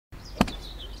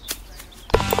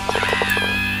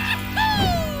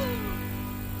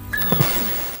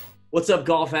What's up,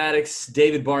 golf addicts?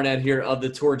 David Barnett here of the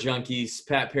Tour Junkies.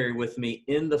 Pat Perry with me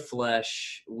in the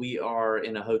flesh. We are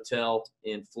in a hotel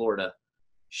in Florida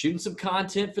shooting some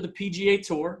content for the PGA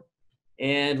Tour,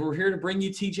 and we're here to bring you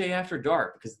TJ After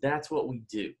Dark because that's what we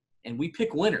do. And we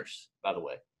pick winners, by the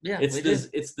way. Yeah,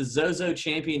 it's the Zozo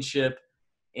Championship,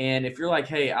 and if you're like,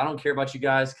 hey, I don't care about you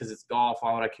guys because it's golf,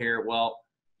 why would I care? Well,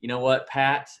 you know what?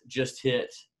 Pat just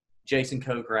hit Jason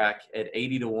Kokrak at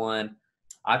 80-1.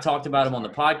 I talked about him on the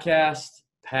podcast.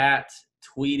 Pat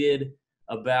tweeted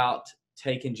about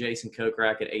taking Jason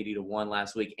Kokrak at 80-1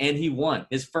 last week, and he won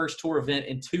his first tour event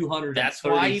in 230. That's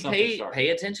why you pay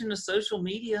attention to social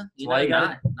media.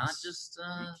 Not just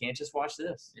you can't just watch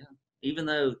this. Yeah. Even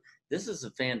though this is a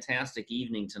fantastic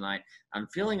evening tonight, I'm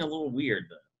feeling a little weird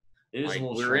though. It is a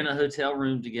little we're strange. in a hotel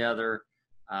room together.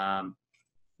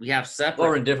 We have separate. Well,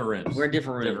 we're in different rooms. We're in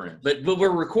different rooms. But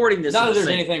we're recording this. Not that there's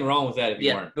anything wrong with that if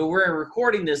you weren't. But we're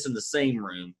recording this in the same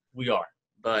room. We are.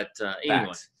 But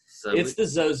anyway. So it's the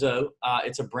Zozo.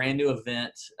 It's a brand new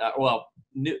event.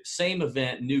 Same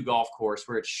event, new golf course.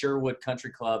 We're at Sherwood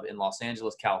Country Club in Los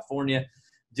Angeles, California.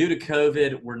 Due to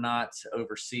COVID, we're not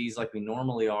overseas like we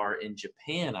normally are in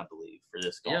Japan, I believe, for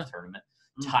this golf tournament.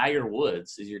 Mm-hmm. Tiger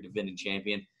Woods is your defending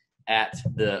champion at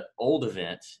the old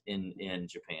event in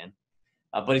Japan.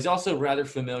 But he's also rather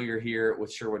familiar here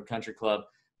with Sherwood Country Club.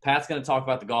 Pat's going to talk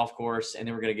about the golf course, and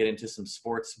then we're going to get into some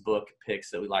sports book picks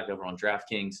that we like over on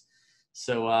DraftKings.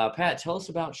 So, Pat, tell us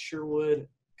about Sherwood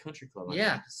Country Club.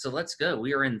 Yeah, so let's go.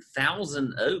 We are in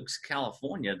Thousand Oaks,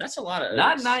 California. That's a lot of oaks.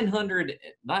 Not 900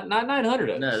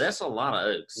 oaks. No, that's a lot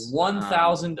of oaks.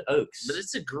 1,000 oaks. But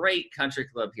it's a great country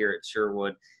club here at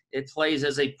Sherwood. It plays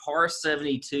as a par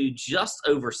 72, just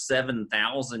over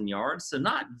 7,000 yards, so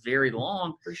not very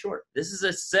long. Pretty short. This is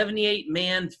a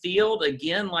 78-man field,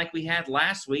 again, like we had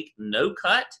last week, no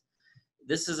cut.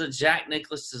 This is a Jack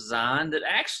Nicklaus design that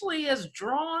actually has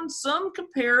drawn some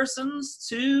comparisons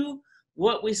to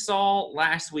what we saw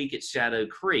last week at Shadow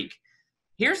Creek.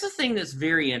 Here's the thing that's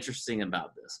very interesting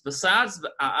about this. Besides,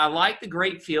 I like the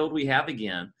great field we have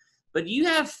again, but you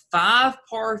have 5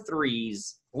 par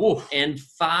 3s and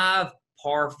 5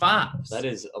 par 5s. That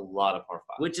is a lot of par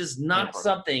 5s. Which is not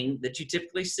something that you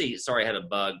typically see. Sorry, I had a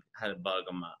bug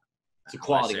on my. It's a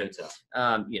quality hotel.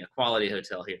 Quality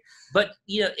hotel here. But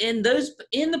in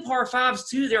the par 5s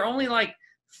too, they're only like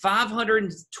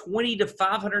 520 to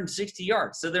 560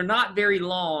 yards. So they're not very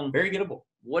long. Very gettable.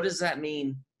 What does that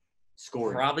mean?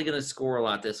 Scoring. Probably going to score a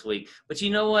lot this week. But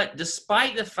you know what?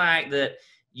 Despite the fact that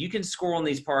you can score on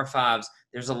these par 5s,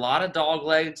 there's a lot of dog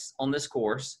legs on this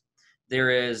course.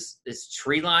 It's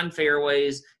tree-lined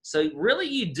fairways. So really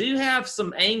you do have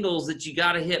some angles that you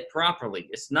got to hit properly.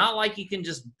 It's not like you can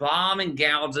just bomb and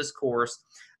gouge this course.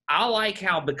 I like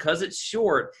how, because it's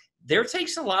short, there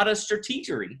takes a lot of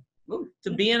strategery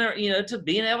to being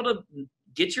able to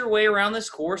get your way around this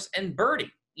course and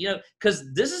birdie.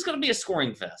 Because this is going to be a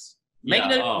scoring fest. Make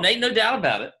no doubt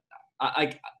about it.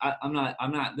 I'm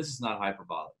not. This is not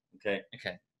hyperbolic. Okay.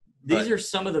 Okay. These are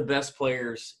some of the best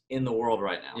players in the world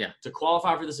right now. Yeah. To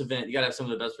qualify for this event, you got to have some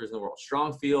of the best players in the world.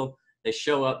 Strong field. They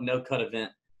show up, no cut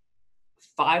event.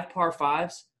 5 par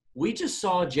 5s. We just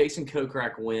saw Jason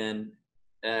Kokrak win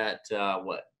at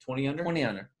 20 under? 20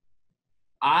 under.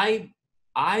 I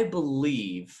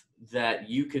believe that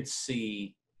you could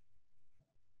see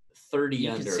 30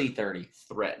 under. You could see 30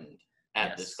 threatened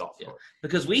at this golf course.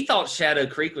 Because we thought Shadow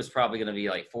Creek was probably going to be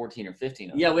like 14 or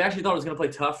 15. Yeah, we actually thought it was going to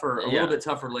play tougher, a little bit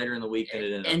tougher later in the week than it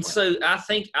ended up. And so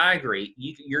I agree.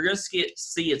 You're going to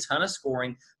see a ton of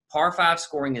scoring. Par 5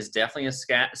 scoring is definitely a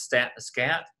stat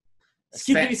that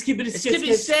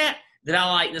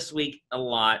I like this week a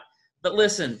lot. But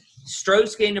listen,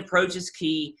 strokes gained approach is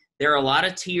key. There are a lot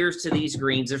of tiers to these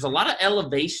greens. There's a lot of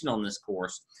elevation on this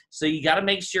course. So you got to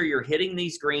make sure you're hitting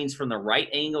these greens from the right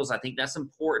angles. I think that's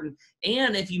important.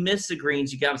 And if you miss the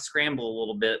greens, you got to scramble a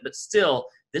little bit. But still,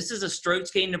 this is a strokes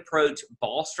gained approach,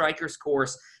 ball strikers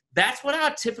course. That's what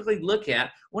I typically look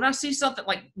at when I see something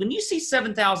like, when you see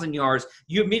 7,000 yards,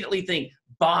 you immediately think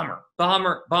bomber.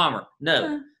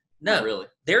 No, not really.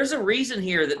 There's a reason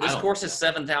here that this course is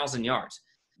 7,000 yards.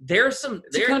 It's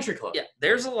a country club. Yeah,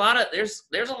 there's a lot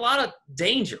of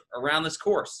danger around this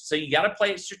course. So you got to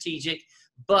play it strategic,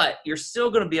 but you're still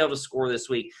going to be able to score this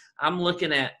week. I'm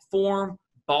looking at form,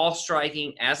 ball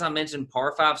striking, as I mentioned,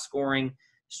 par 5 scoring,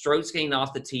 strokes gained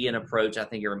off the tee and approach, I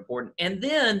think are important. And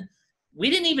then we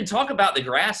didn't even talk about the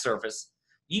grass surface.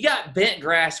 You got bent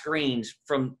grass greens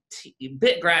from tee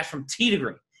to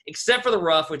green, except for the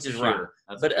rough, which is rough.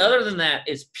 But other than that,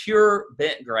 it's pure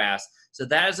bent grass. So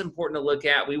that is important to look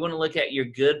at. We want to look at your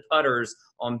good putters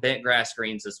on bent grass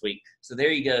greens this week. So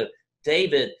there you go.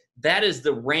 David, that is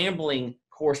the rambling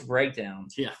course breakdown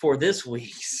for this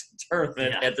week's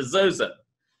tournament at the Zozo.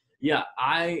 Yeah,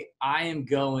 I am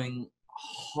going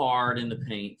hard in the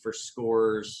paint for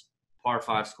scores, par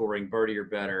 5 scoring, birdie or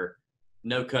better,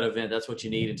 no cut event. That's what you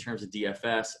need in terms of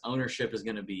DFS. Ownership is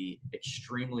going to be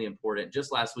extremely important.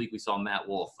 Just last week we saw Matt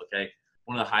Wolff, okay,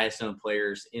 one of the highest owned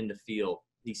players in the field.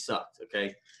 He sucked,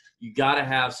 okay. You got to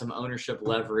have some ownership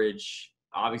leverage.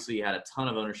 Obviously, you had a ton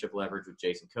of ownership leverage with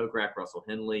Jason Kokrak, Russell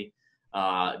Henley,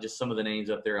 just some of the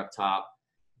names up there up top.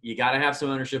 You got to have some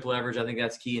ownership leverage. I think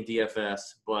that's key in DFS,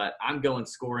 but I'm going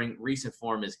scoring. Recent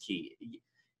form is key.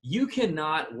 You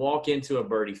cannot walk into a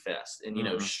birdie fest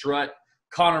and, strut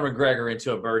Conor McGregor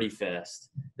into a birdie fest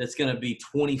that's going to be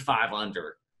 25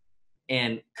 under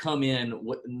and come in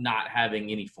not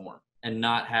having any form and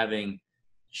not having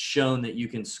shown that you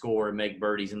can score and make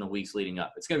birdies in the weeks leading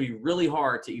up. It's going to be really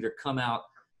hard to either come out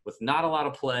with not a lot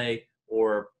of play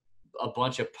or a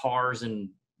bunch of pars and,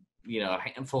 a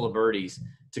handful of birdies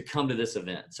to come to this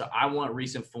event. So I want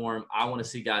recent form. I want to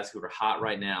see guys who are hot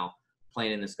right now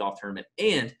playing in this golf tournament.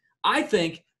 And I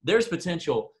think there's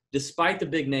potential, despite the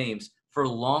big names, for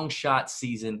long shot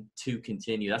season to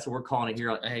continue. That's what we're calling it here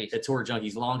at Tour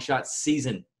Junkies. Long shot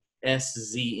season,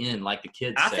 SZN, like the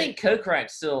kids say. I think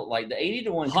Kokrak still, like the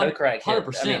 80-1 Kokrak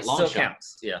 100% long still shot.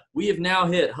 Counts. Yeah. We have now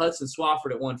hit Hudson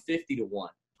Swafford at 150-1.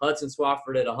 Hudson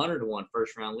Swafford at 100-1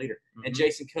 first round leader. Mm-hmm. And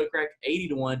Jason Kokrak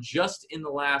 80-1 just in the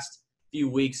last few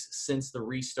weeks since the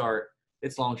restart.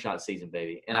 It's long shot season,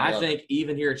 baby. And I think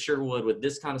even here at Sherwood with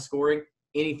this kind of scoring,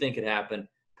 anything could happen.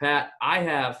 Pat, I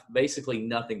have basically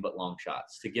nothing but long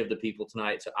shots to give the people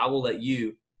tonight. So I will let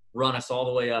you run us all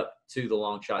the way up to the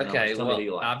long shot. Okay,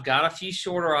 well, I've got a few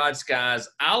shorter odds, guys.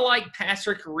 I like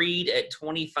Patrick Reed at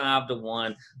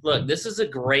 25-1. Look, this is a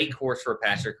great course for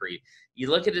Patrick Reed. You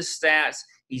look at his stats,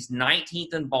 he's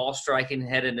 19th in ball striking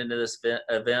headed into this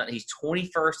event. He's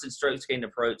 21st in strokes gained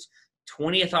approach,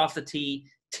 20th off the tee,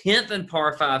 10th in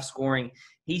par 5 scoring.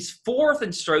 He's 4th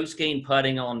in strokes gained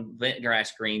putting on bent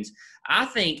grass greens. I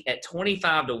think at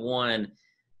 25-1,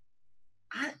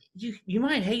 you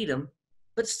might hate him,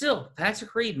 but still,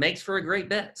 Patrick Reed makes for a great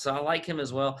bet, so I like him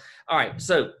as well. All right,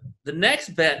 so the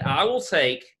next bet I will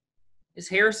take is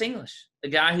Harris English, a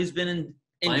guy who's been in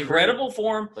incredible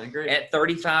form at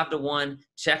 35-1,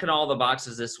 checking all the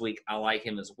boxes this week. I like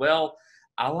him as well.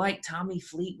 I like Tommy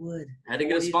Fleetwood. Had to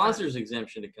get a sponsor's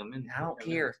exemption to come in. I don't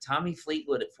care. Tommy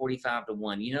Fleetwood at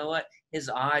 45-1. You know what? His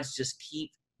odds just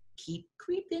keep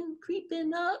creeping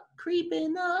up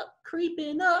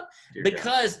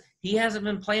because he hasn't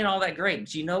been playing all that great.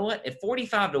 But you know what? At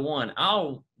 45-1,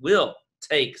 I will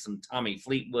take some Tommy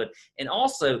Fleetwood. And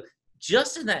also,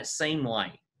 just in that same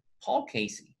light, Paul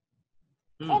Casey.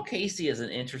 Paul Casey is an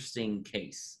interesting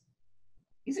case.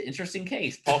 He's an interesting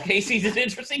case. Paul Casey's an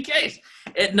interesting case.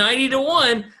 At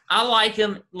 90-1, I like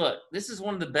him. Look, this is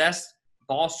one of the best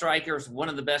ball strikers, one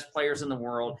of the best players in the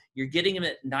world. You're getting him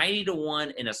at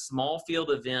 90-1 in a small field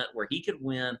event where he could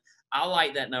win. I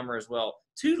like that number as well.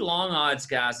 Two long odds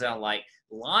guys that I like.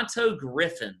 Lanto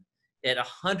Griffin at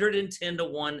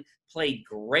 110-1, played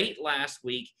great last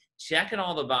week, checking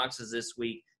all the boxes this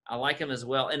week. I like him as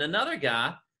well. And another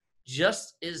guy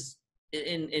just is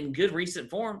in good recent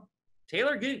form,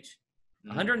 Taylor Gooch,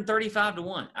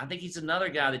 135-1. I think he's another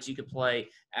guy that you could play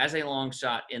as a long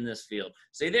shot in this field.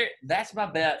 So that's my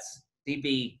bets.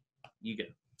 DB, you go.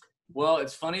 Well,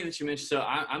 it's funny that you mentioned. So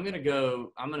I'm going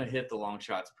to hit the long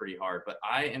shots pretty hard, but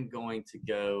I am going to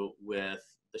go with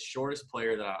the shortest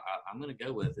player that I'm going to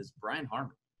go with is Brian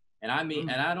Harman. And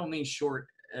I don't mean short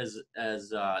as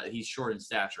he's short in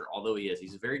stature, although he is.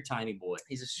 He's a very tiny boy.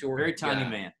 He's a short, very tiny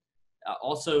man.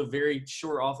 Also very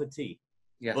short off the tee.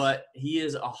 Yes. But he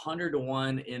is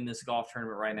 100-1 in this golf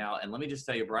tournament right now. And let me just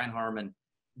tell you, Brian Harman,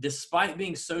 despite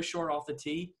being so short off the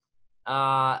tee,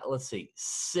 let's see,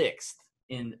 6th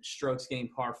in strokes gained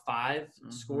par 5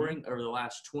 scoring over the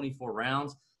last 24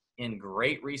 rounds, in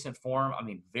great recent form. I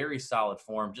mean, very solid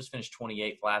form. Just finished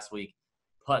 28th last week.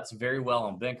 Putts very well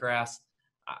on bent grass.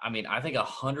 I mean, I think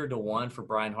 100-1 for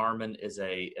Brian Harman is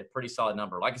a pretty solid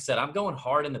number. Like I said, I'm going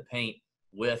hard in the paint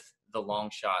with the long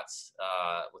shots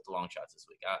this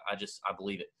week. I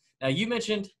believe it. Now, you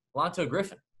mentioned Lanto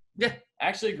Griffin. Yeah,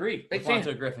 actually agree with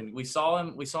Lanto Griffin. We saw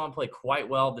him play quite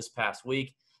well this past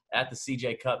week at the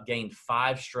CJ Cup, gained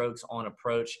 5 strokes on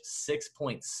approach,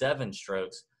 6.7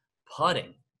 strokes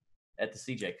putting at the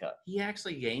CJ Cup. He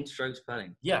actually gained strokes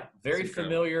putting. Yeah, very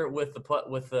familiar with the putt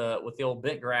with the old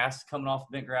bent grass, coming off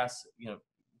bent grass,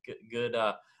 good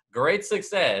great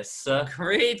success.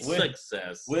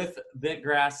 With bent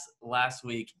grass last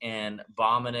week and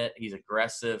bombing it. He's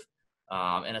aggressive.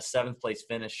 And a 7th place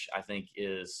finish, I think,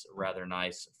 is rather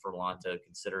nice for Lonto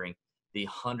considering the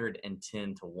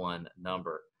 110-1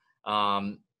 number.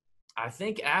 I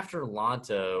think after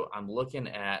Lonto, I'm looking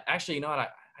at – actually, you know what? I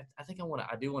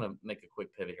do want to make a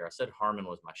quick pivot here. I said Harmon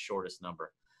was my shortest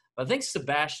number. But I think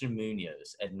Sebastian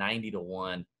Munoz at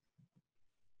 90-1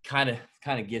 kind of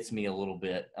gets me a little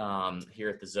bit here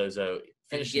at the Zozo.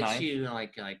 It gets you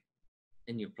like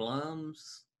in your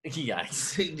plums.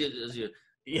 Yikes!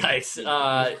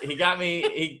 Yikes! He got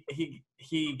me.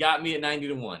 He got me at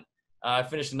 90-1. I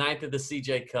finished 9th at the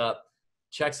CJ Cup.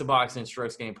 Checks a box in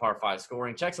strokes gained par 5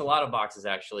 scoring. Checks a lot of boxes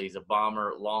actually. He's a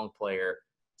bomber, long player.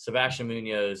 Sebastian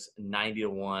Munoz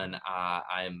 90-1.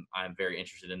 I'm very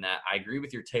interested in that. I agree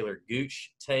with your Taylor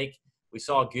Gooch take. We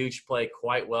saw Gooch play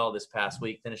quite well this past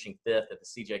week, finishing 5th at the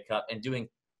CJ Cup and doing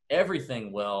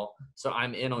everything well. So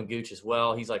I'm in on Gooch as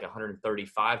well. He's like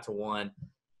 135-1.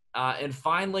 And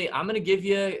finally, I'm gonna give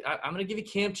you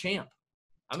Cam Champ.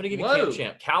 I'm gonna give you Cam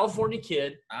Champ. California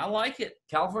kid. I like it.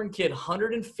 California kid,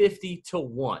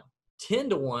 150-1,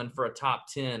 10-1 for a top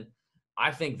 10.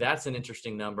 I think that's an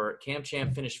interesting number. Cam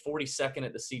Champ finished 42nd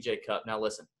at the CJ Cup. Now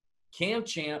listen, Cam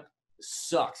Champ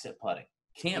sucks at putting.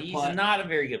 He's not a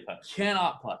very good putter.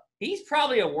 Cannot putt. He's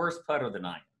probably a worse putter than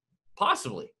I am.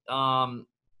 Possibly.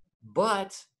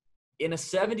 But in a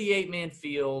 78-man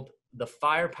field, the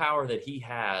firepower that he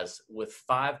has with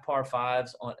 5 par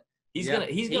 5s on he's gonna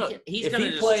destroy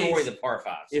the par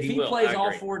 5s. If he plays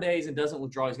all 4 days and doesn't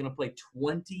withdraw, he's gonna play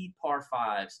 20 par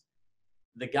 5s.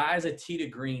 The guy's a tee to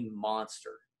green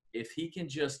monster. If he can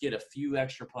just get a few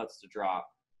extra putts to drop,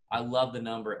 I love the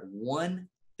number at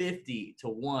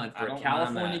 150-1 for a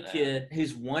California kid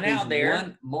who's won out there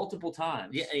won multiple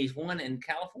times. Yeah, he's won in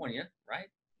California, right?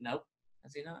 Nope.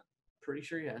 Has he not? Pretty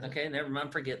sure he has. Okay, never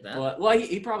mind. Forget that. Well,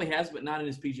 he probably has, but not in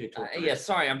his PGA Tour. Yeah,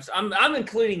 sorry. I'm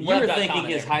including. You were thinking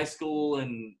his high school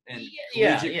and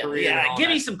collegiate career. Yeah, give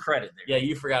me some credit there. Yeah,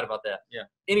 you forgot about that. Yeah.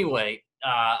 Anyway,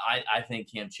 I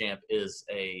think Cam Champ is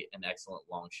an excellent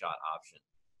long shot option.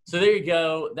 So there you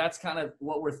go. That's kind of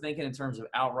what we're thinking in terms of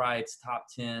outrights, top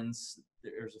 10s.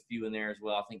 There's a few in there as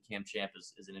well. I think Cam Champ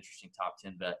is an interesting top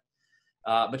 10 bet.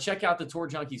 But check out the Tour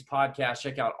Junkies podcast.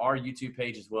 Check out our YouTube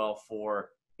page as well for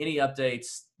any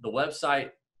updates. The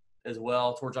website as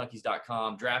well,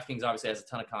 tourjunkies.com. DraftKings obviously has a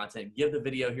ton of content. Give the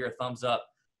video here a thumbs up.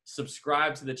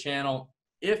 Subscribe to the channel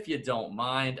if you don't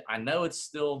mind. I know it's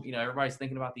still, everybody's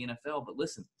thinking about the NFL, but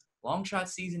listen, long shot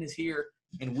season is here,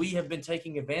 and we have been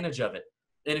taking advantage of it.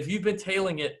 And if you've been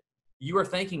tailing it, you are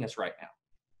thanking us right now.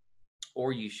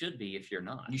 Or you should be if you're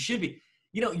not. You should be.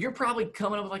 You're probably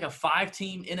coming up with like a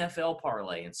 5-team NFL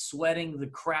parlay and sweating the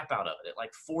crap out of it at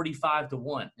like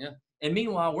 45-1. Yeah. And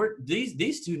meanwhile,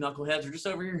 these two knuckleheads are just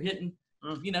over here hitting,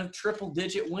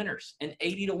 triple-digit winners and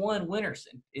 80-1 winners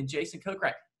in Jason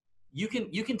Kokrak. You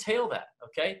can tail that,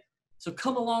 okay? So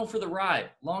come along for the ride.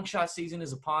 Long shot season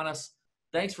is upon us.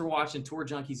 Thanks for watching Tour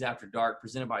Junkies After Dark,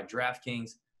 presented by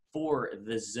DraftKings for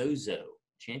the Zozo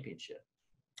Championship.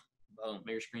 Boom.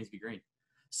 May your screens be green.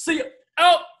 See ya.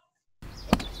 Oh!